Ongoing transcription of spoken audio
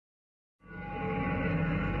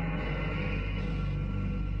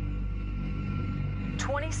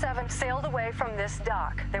27 sailed away from this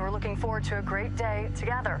dock. They were looking forward to a great day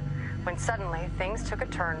together when suddenly things took a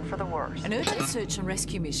turn for the worse. An urgent search and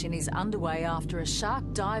rescue mission is underway after a shark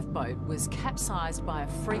dive boat was capsized by a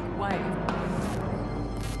freak wave.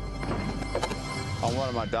 On one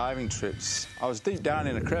of my diving trips, I was deep down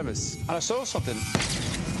in a crevice and I saw something.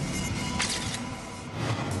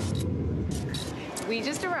 We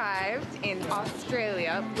just arrived in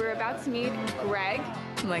Australia. We're about to meet Greg.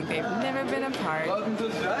 Like they've never been apart. Welcome to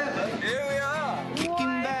Australia, mate. Here we are.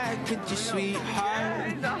 Kicking back with your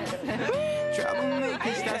sweetheart.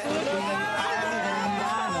 Troublemakers, that's what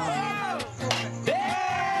we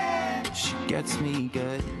are. She gets me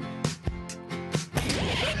good.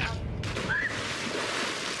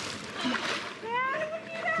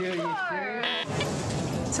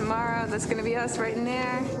 Tomorrow, that's gonna be us right in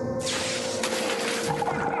there.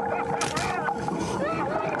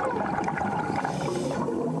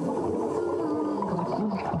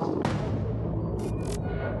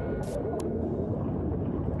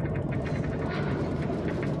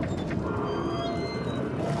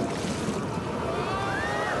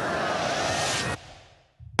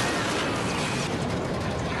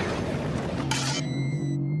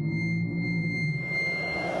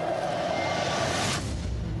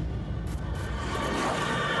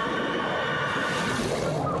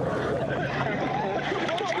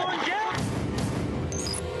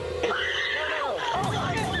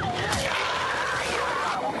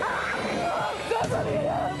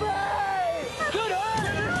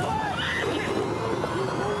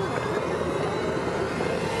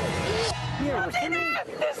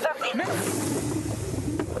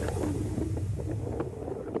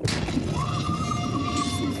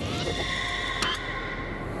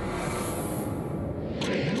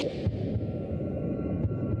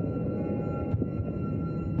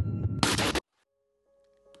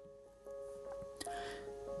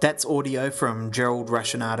 That's audio from Gerald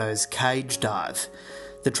Rascinado's Cage Dive.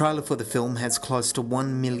 The trailer for the film has close to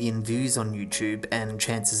 1 million views on YouTube, and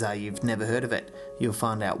chances are you've never heard of it. You'll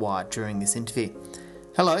find out why during this interview.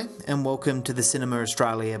 Hello, and welcome to the Cinema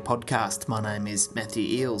Australia podcast. My name is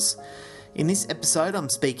Matthew Eales. In this episode, I'm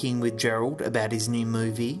speaking with Gerald about his new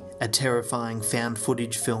movie, a terrifying found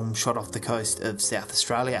footage film shot off the coast of South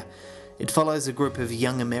Australia. It follows a group of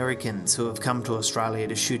young Americans who have come to Australia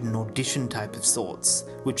to shoot an audition tape of sorts,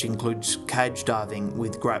 which includes cage diving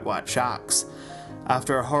with great white sharks.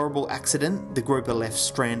 After a horrible accident, the group are left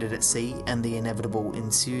stranded at sea and the inevitable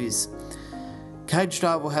ensues. Cage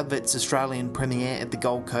Dive will have its Australian premiere at the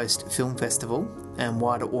Gold Coast Film Festival, and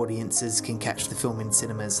wider audiences can catch the film in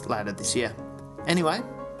cinemas later this year. Anyway,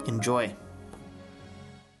 enjoy.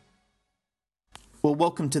 Well,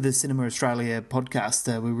 welcome to the Cinema Australia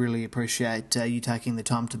podcast. We really appreciate you taking the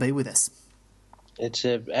time to be with us. It's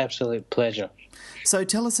an absolute pleasure. So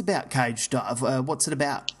tell us about Cage Dive. What's it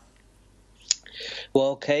about?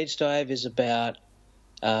 Well, Cage Dive is about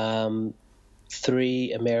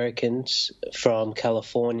three Americans from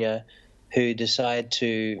California who decide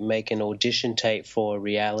to make an audition tape for a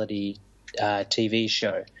reality TV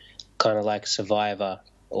show, kind of like Survivor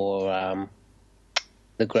or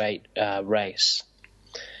The Great Race.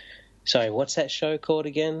 Sorry, what's that show called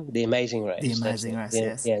again? The Amazing Race. The Amazing Race,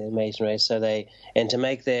 yes. Yeah, The Amazing Race. So to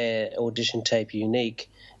make their audition tape unique,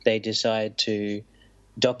 they decide to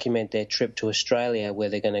document their trip to Australia where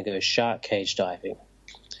they're going to go shark cage diving.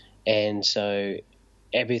 And so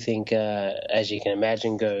everything, as you can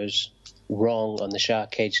imagine, goes wrong on the shark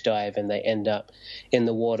cage dive, and they end up in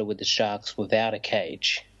the water with the sharks without a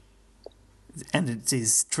cage. And it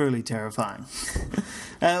is truly terrifying.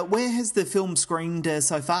 Where has the film screened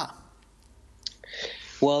so far?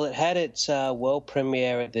 Well, it had its world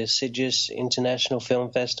premiere at the Sitges International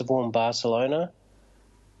Film Festival in Barcelona,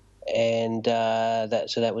 and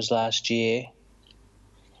that was last year.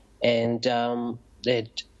 And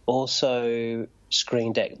it also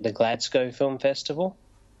screened at the Glasgow Film Festival,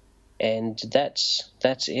 and that's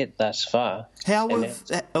it thus far. How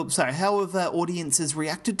have audiences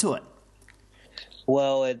reacted to it?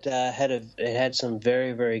 Well, it had some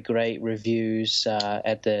very, very great reviews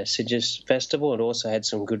at the Sitges Festival. It also had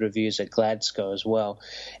some good reviews at Glasgow as well.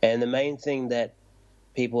 And the main thing that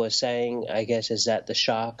people are saying, I guess, is that the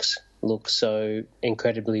sharks look so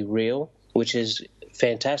incredibly real, which is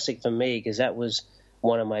fantastic for me because that was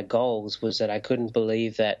one of my goals, was that I couldn't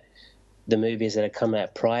believe that the movies that had come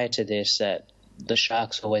out prior to this, that the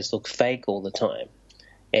sharks always look fake all the time.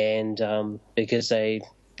 And because they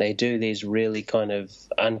do these really kind of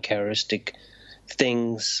uncharacteristic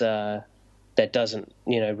things that doesn't,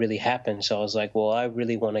 really happen. So I was like, well, I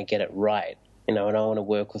really want to get it right, and I want to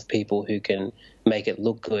work with people who can make it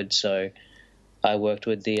look good. So I worked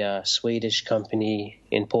with the Swedish company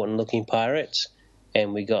Important Looking Pirates,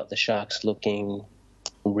 and we got the sharks looking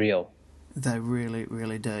real. They really,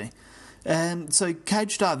 really do. So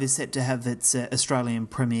Cage Dive is set to have its Australian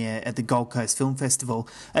premiere at the Gold Coast Film Festival.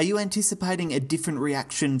 Are you anticipating a different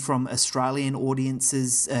reaction from Australian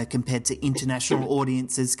audiences compared to international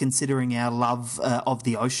audiences, considering our love of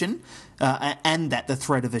the ocean and that the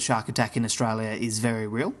threat of a shark attack in Australia is very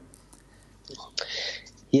real?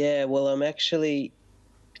 Yeah, well, I'm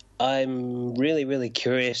really, really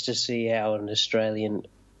curious to see how an Australian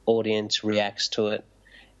audience reacts to it.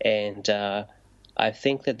 And I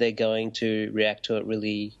think that they're going to react to it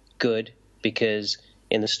really good because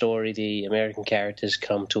in the story, the American characters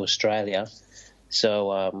come to Australia.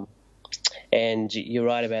 So, and you're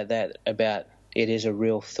right about that, about it is a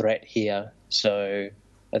real threat here. So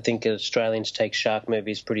I think Australians take shark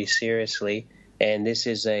movies pretty seriously, and this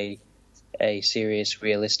is a serious,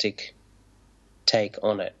 realistic take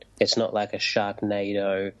on it. It's not like a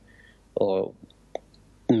Sharknado or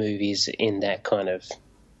movies in that kind of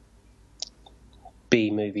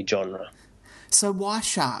B-movie genre. So why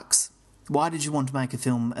sharks? Why did you want to make a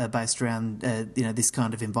film based around this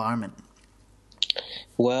kind of environment?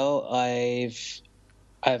 Well,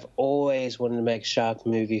 I've always wanted to make a shark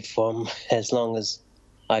movie from as long as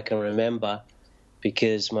I can remember,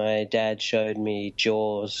 because my dad showed me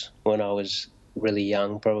Jaws when I was really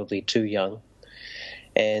young, probably too young,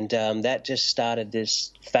 and that just started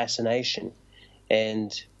this fascination.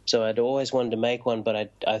 And so I'd always wanted to make one, but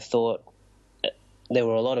I thought there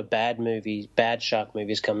were a lot of bad shark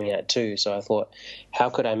movies coming out too. So I thought, how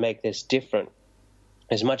could I make this different?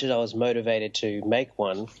 As much as I was motivated to make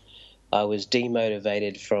one, I was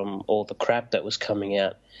demotivated from all the crap that was coming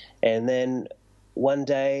out. And then one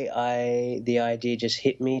day the idea just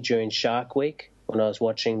hit me during Shark Week when I was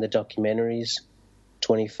watching the documentaries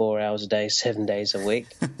 24 hours a day, 7 days a week.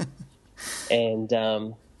 And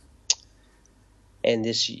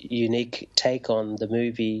this unique take on the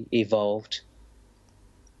movie evolved.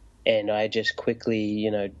 And I just quickly,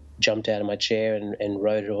 jumped out of my chair and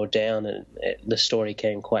wrote it all down, and the story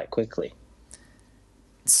came quite quickly.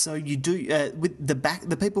 So you do with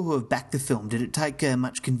the people who have backed the film. Did it take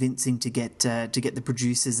much convincing to get the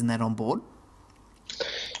producers and that on board?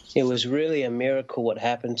 It was really a miracle what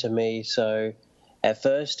happened to me. So at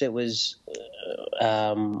first it was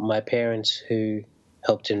my parents who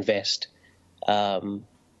helped invest, but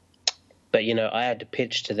I had to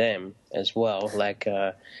pitch to them as well,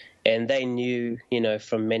 and they knew,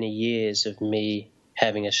 from many years of me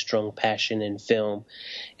having a strong passion in film.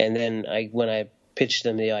 And then when I pitched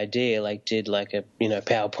them the idea, did a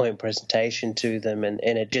PowerPoint presentation to them, and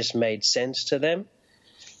it just made sense to them.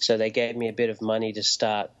 So they gave me a bit of money to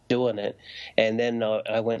start doing it. And then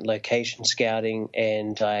I went location scouting,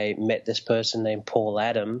 and I met this person named Paul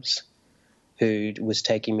Adams, who was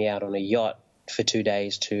taking me out on a yacht for 2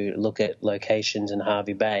 days to look at locations in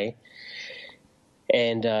Hervey Bay.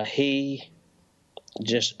 And he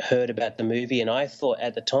just heard about the movie, and I thought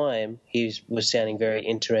at the time he was sounding very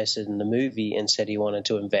interested in the movie and said he wanted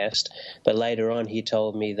to invest. But later on he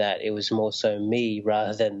told me that it was more so me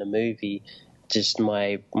rather than the movie, just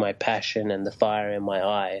my passion and the fire in my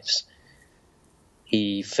eyes.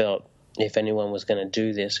 He felt if anyone was going to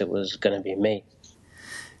do this, it was going to be me.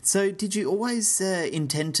 So did you always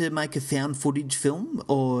intend to make a found footage film,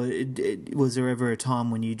 or was there ever a time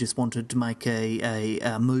when you just wanted to make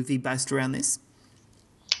a movie based around this?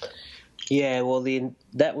 Yeah, well,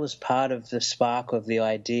 that was part of the spark of the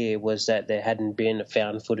idea, was that there hadn't been a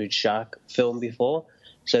found footage shark film before.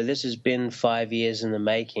 So this has been 5 years in the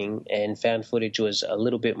making, and found footage was a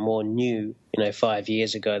little bit more new, 5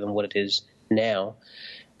 years ago than what it is now.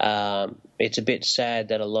 It's a bit sad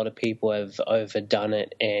that a lot of people have overdone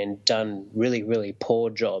it and done really, really poor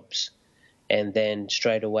jobs. And then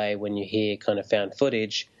straight away when you hear kind of found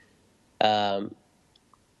footage,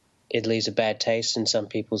 it leaves a bad taste in some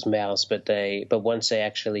people's mouths. But once they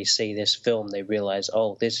actually see this film, they realize,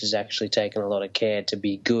 oh, this is actually taken a lot of care to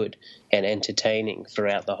be good and entertaining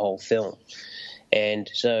throughout the whole film. And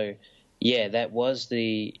so, yeah, that was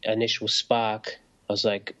the initial spark. I was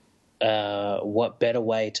like, what better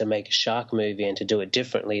way to make a shark movie and to do it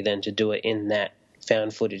differently than to do it in that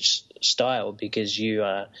found footage style, because you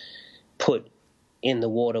are put in the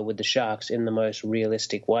water with the sharks in the most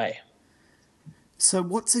realistic way. So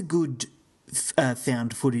what's a good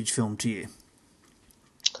found footage film to you?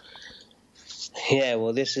 Yeah,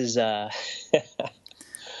 well, this is well,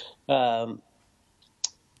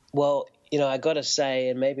 I got to say,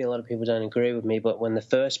 and maybe a lot of people don't agree with me, but when the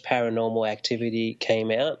first Paranormal Activity came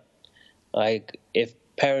out, if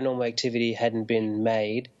Paranormal Activity hadn't been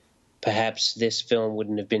made, perhaps this film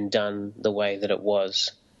wouldn't have been done the way that it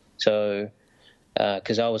was. So,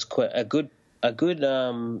 because I was quite a good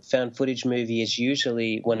found footage movie is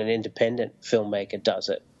usually when an independent filmmaker does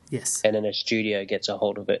it. Yes. And then a studio gets a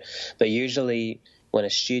hold of it. But usually when a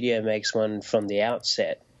studio makes one from the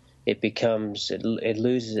outset, it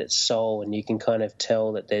loses its soul, and you can kind of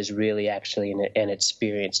tell that there's really actually an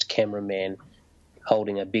experienced cameraman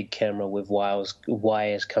holding a big camera with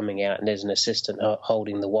wires coming out, and there's an assistant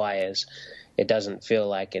holding the wires. It doesn't feel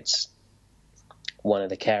like it's one of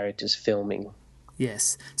the characters filming.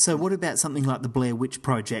 Yes. So what about something like the Blair Witch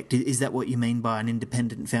Project? Is that what you mean by an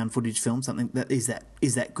independent found footage film? Something that is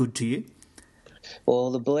that good to you?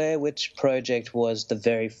 Well, the Blair Witch Project was the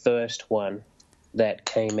very first one that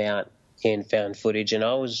came out in found footage, and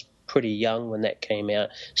I was pretty young when that came out,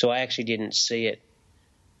 so I actually didn't see it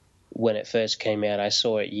when it first came out. I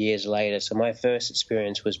saw it years later, so my first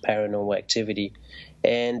experience was Paranormal Activity,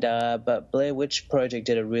 and but Blair Witch Project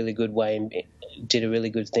did a really good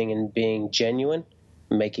thing in being genuine,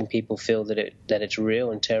 making people feel that it's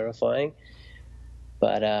real and terrifying.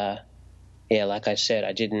 But yeah, like I said,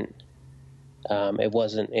 I didn't. It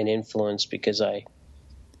wasn't an influence because I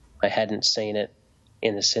hadn't seen it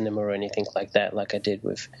in the cinema or anything like that, like I did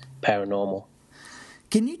with Paranormal.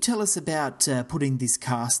 Can you tell us about putting this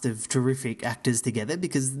cast of terrific actors together,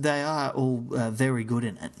 because they are all very good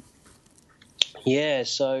in it? Yeah,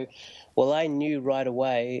 so, well, I knew right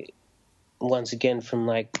away, once again from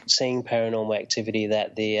like seeing Paranormal Activity,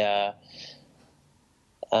 that the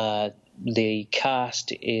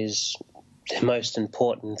cast is the most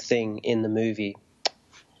important thing in the movie,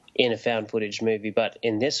 in a found footage movie. But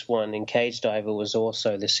in this one, in Cage Diver, was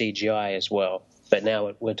also the CGI as well. But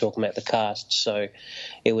now we're talking about the cast. So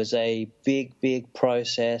it was a big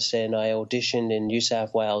process, and I auditioned in New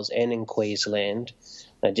South Wales and in Queensland.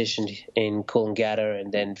 I auditioned in Coolangatta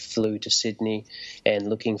and then flew to Sydney, and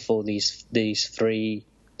looking for these three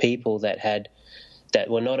people that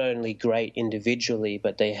were not only great individually,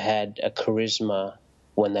 but they had a charisma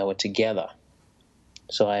when they were together.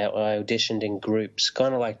 So I auditioned in groups,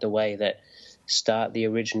 kind of like the way that the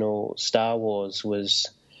original Star Wars was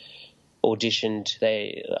auditioned.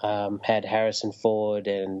 They had Harrison Ford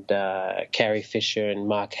and Carrie Fisher and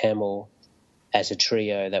Mark Hamill as a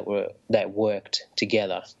trio that worked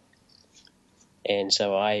together. And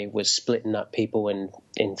so I was splitting up people in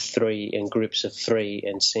groups of three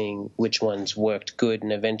and seeing which ones worked good,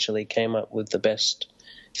 and eventually came up with the best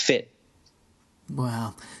fit.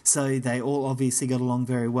 Wow. So they all obviously got along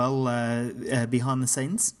very well behind the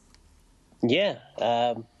scenes? Yeah.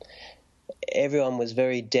 Everyone was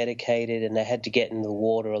very dedicated, and they had to get in the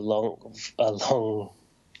water a long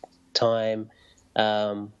time,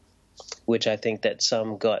 which I think that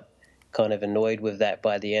some got kind of annoyed with that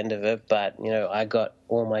by the end of it. But, I got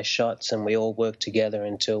all my shots, and we all worked together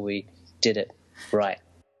until we did it right.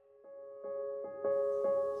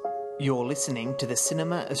 You're listening to the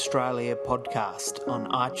Cinema Australia podcast on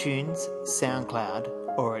iTunes,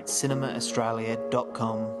 SoundCloud, or at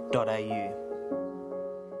cinemaaustralia.com.au.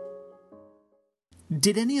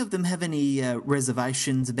 Did any of them have any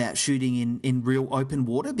reservations about shooting in real open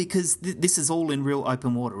water? Because this is all in real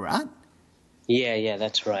open water, right? Yeah,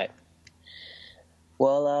 that's right.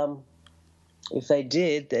 Well, if they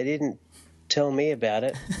did, they didn't tell me about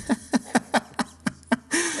it.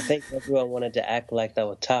 I think everyone wanted to act like they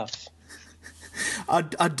were tough. I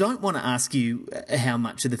don't want to ask you how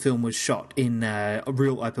much of the film was shot in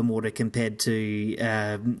real open water compared to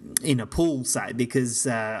in a pool, say, because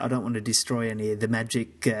I don't want to destroy any of the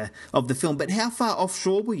magic of the film. But how far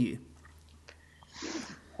offshore were you?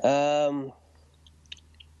 Well,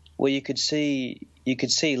 you could see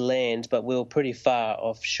land, but we were pretty far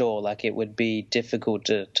offshore. Like, it would be difficult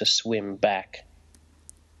to swim back.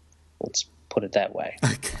 Let's put it that way.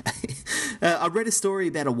 Okay. I read a story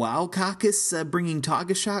about a whale carcass bringing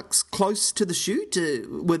tiger sharks close to the shoot.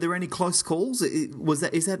 Were there any close calls? Is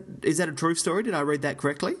that a true story? Did I read that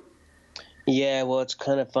correctly? Yeah, well, it's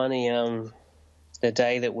kind of funny. The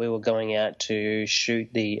day that we were going out to shoot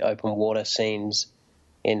the open water scenes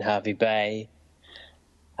in Hervey Bay,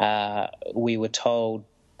 we were told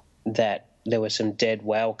that there were some dead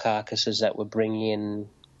whale carcasses that were bringing in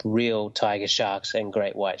real tiger sharks and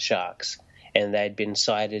great white sharks, and they'd been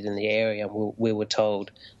sighted in the area. We were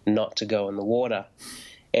told not to go in the water.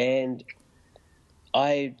 And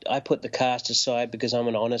I put the cast aside because I'm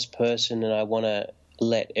an honest person and I want to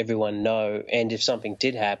let everyone know. And if something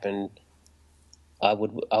did happen, I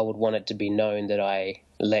would want it to be known that I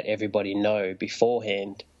let everybody know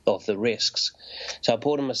beforehand of the risks. So I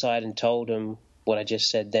pulled them aside and told them what I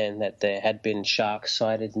just said then, that there had been sharks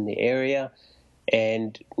sighted in the area,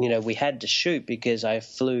 And, we had to shoot because I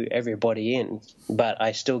flew everybody in, but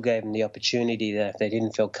I still gave them the opportunity that if they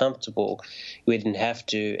didn't feel comfortable, we didn't have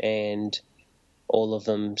to. And all of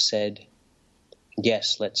them said,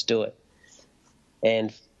 yes, let's do it.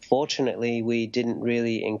 And fortunately, we didn't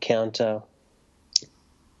really encounter,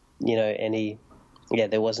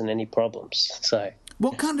 there wasn't any problems. So,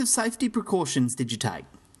 what kind of safety precautions did you take?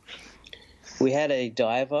 We had a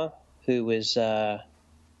diver who was,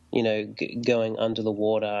 going under the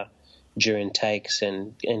water during takes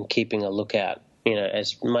and keeping a lookout,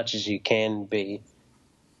 as much as you can be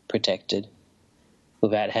protected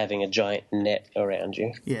without having a giant net around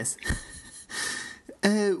you. Yes.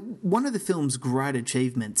 One of the film's great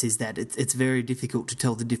achievements is that it's very difficult to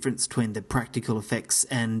tell the difference between the practical effects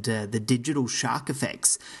and the digital shark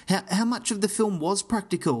effects. How much of the film was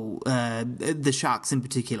practical, the sharks in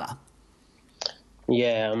particular?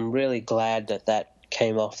 Yeah, I'm really glad that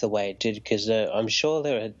came off the way it did, because I'm sure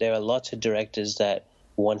there are lots of directors that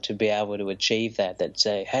want to be able to achieve that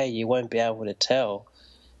say, hey, you won't be able to tell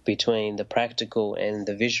between the practical and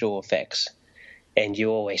the visual effects, and you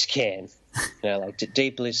always can. Like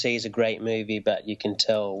Deep Blue Sea is a great movie, but you can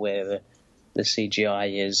tell where the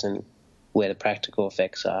CGI is and where the practical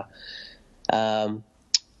effects are.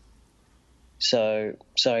 So,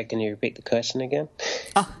 sorry, can you repeat the question again?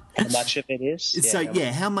 How much of it is?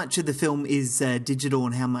 How much of the film is digital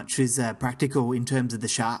and how much is practical in terms of the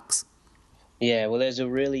sharks? Yeah, well, there's a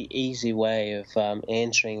really easy way of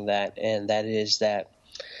answering that, and that is that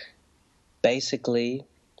basically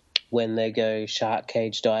when they go shark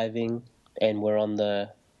cage diving and we're on the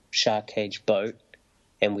shark cage boat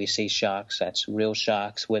and we see sharks, that's real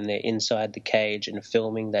sharks. When they're inside the cage and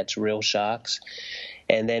filming, that's real sharks.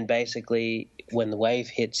 And then basically when the wave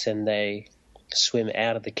hits and they swim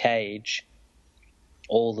out of the cage,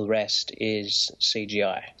 all the rest is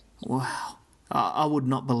CGI. Wow. I would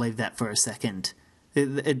not believe that for a second.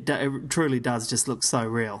 It truly does just look so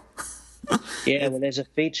real. Yeah, well, there's a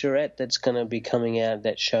featurette that's going to be coming out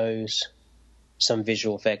that shows some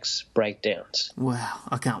visual effects breakdowns. Wow,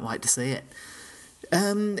 I can't wait to see it.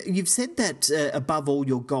 You've said that above all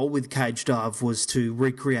your goal with Cage Dive was to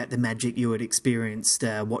recreate the magic you had experienced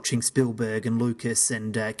watching Spielberg and Lucas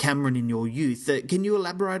and Cameron in your youth. Can you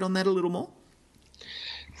elaborate on that a little more?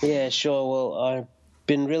 Yeah, sure. Well, I've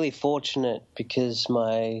been really fortunate because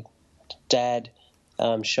my dad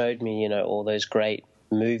showed me, all those great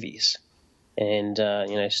movies. And,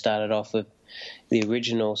 started off with the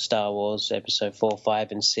original Star Wars, Episode 4,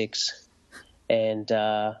 5, and 6,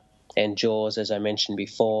 and Jaws, as I mentioned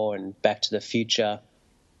before, and Back to the Future,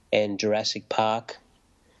 and Jurassic Park.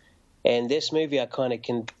 And this movie I kind of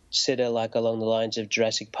consider like along the lines of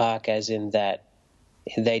Jurassic Park, as in that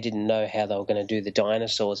they didn't know how they were going to do the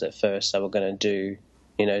dinosaurs at first. They were going to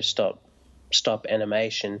do, stop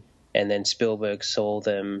animation, and then Spielberg saw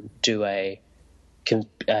them do a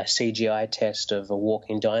CGI test of a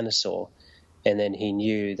walking dinosaur, and then he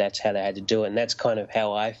knew that's how they had to do it. And that's kind of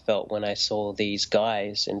how I felt when I saw these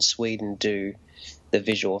guys in Sweden do the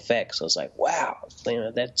visual effects. I was like, wow,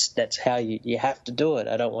 that's how you have to do it.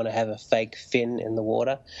 I don't want to have a fake fin in the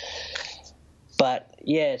water. But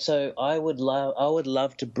yeah, so I would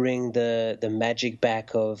love to bring the magic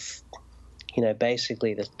back of,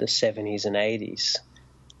 basically the 70s and 80s,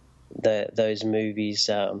 those movies,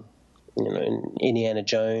 Indiana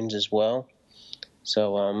Jones as well.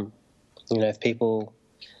 So, if people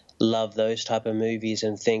love those type of movies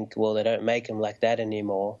and think, well, they don't make them like that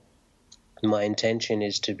anymore, my intention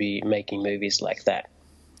is to be making movies like that.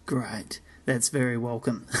 Great. That's very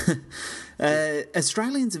welcome.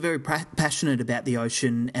 Australians are very passionate about the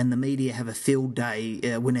ocean, and the media have a field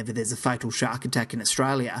day whenever there's a fatal shark attack in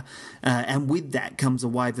Australia. And with that comes a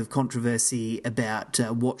wave of controversy about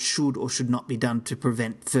what should or should not be done to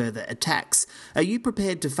prevent further attacks. Are you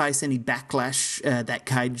prepared to face any backlash that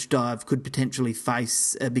Cage Dive could potentially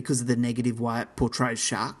face because of the negative way it portrays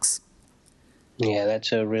sharks? Yeah,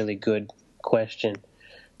 that's a really good question.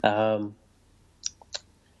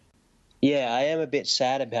 Yeah, I am a bit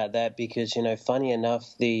sad about that because, funny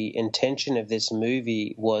enough, the intention of this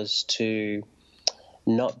movie was to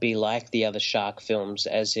not be like the other shark films,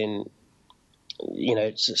 as in,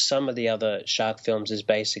 some of the other shark films is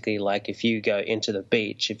basically like if you go into the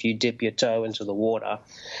beach, if you dip your toe into the water,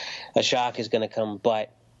 a shark is going to come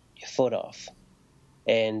bite your foot off.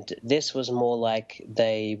 And this was more like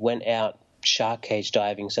they went out shark cage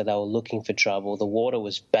diving, so they were looking for trouble. The water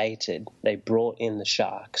was baited. They brought in the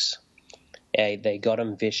sharks. They got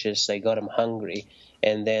them vicious, they got them hungry,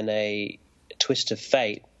 and then a twist of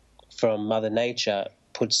fate from Mother Nature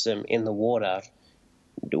puts them in the water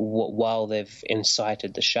while they've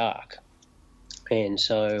incited the shark. And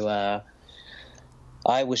so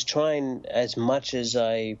I was trying as much as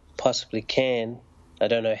I possibly can. I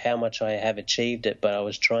don't know how much I have achieved it, but I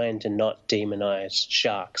was trying to not demonize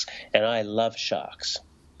sharks. And I love sharks.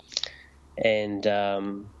 And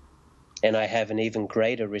I have an even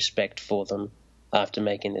greater respect for them after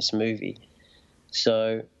making this movie.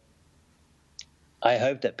 So I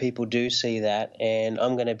hope that people do see that, and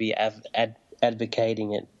I'm going to be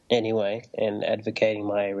advocating it anyway, and advocating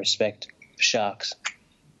my respect for sharks.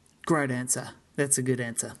 Great answer. That's a good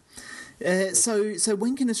answer. So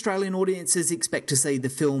when can Australian audiences expect to see the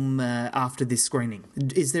film after this screening?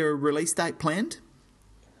 Is there a release date planned?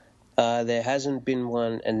 There hasn't been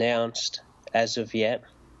one announced as of yet,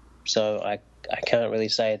 so I can't really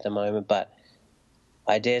say at the moment, but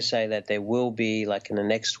I dare say that there will be, like in the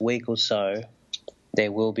next week or so,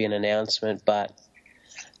 there will be an announcement, but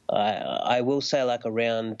I will say like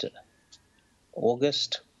around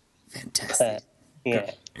August. Fantastic.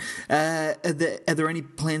 Yeah. Are there any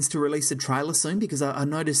plans to release a trailer soon? Because I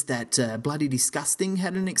noticed that Bloody Disgusting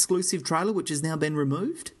had an exclusive trailer, which has now been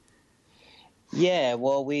removed. Yeah,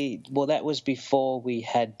 well, that was before we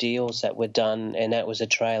had deals that were done, and that was a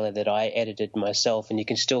trailer that I edited myself, and you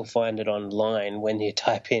can still find it online when you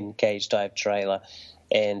type in Cage Dive trailer,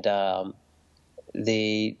 and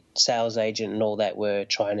the sales agent and all that were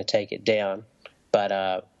trying to take it down,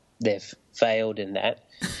 but they've failed in that.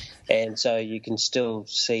 And so you can still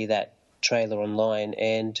see that trailer online.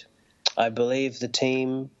 And I believe the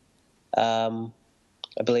team, the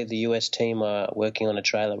US team are working on a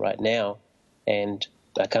trailer right now. And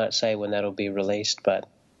I can't say when that'll be released, but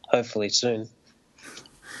hopefully soon.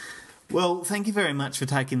 Well, thank you very much for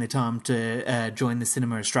taking the time to join the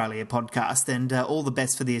Cinema Australia podcast, and all the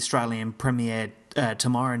best for the Australian premiere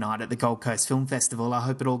tomorrow night at the Gold Coast Film Festival. I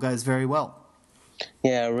hope it all goes very well.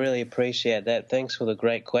 Yeah, I really appreciate that. Thanks for the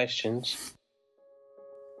great questions.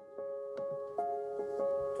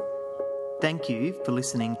 Thank you for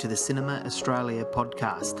listening to the Cinema Australia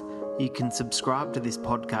podcast. You can subscribe to this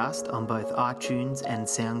podcast on both iTunes and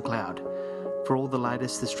SoundCloud. For all the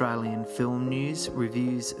latest Australian film news,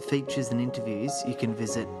 reviews, features and interviews, you can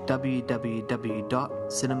visit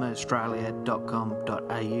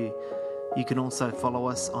www.cinemaaustralia.com.au. You can also follow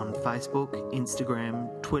us on Facebook, Instagram,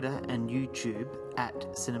 Twitter and YouTube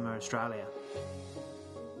at Cinema Australia.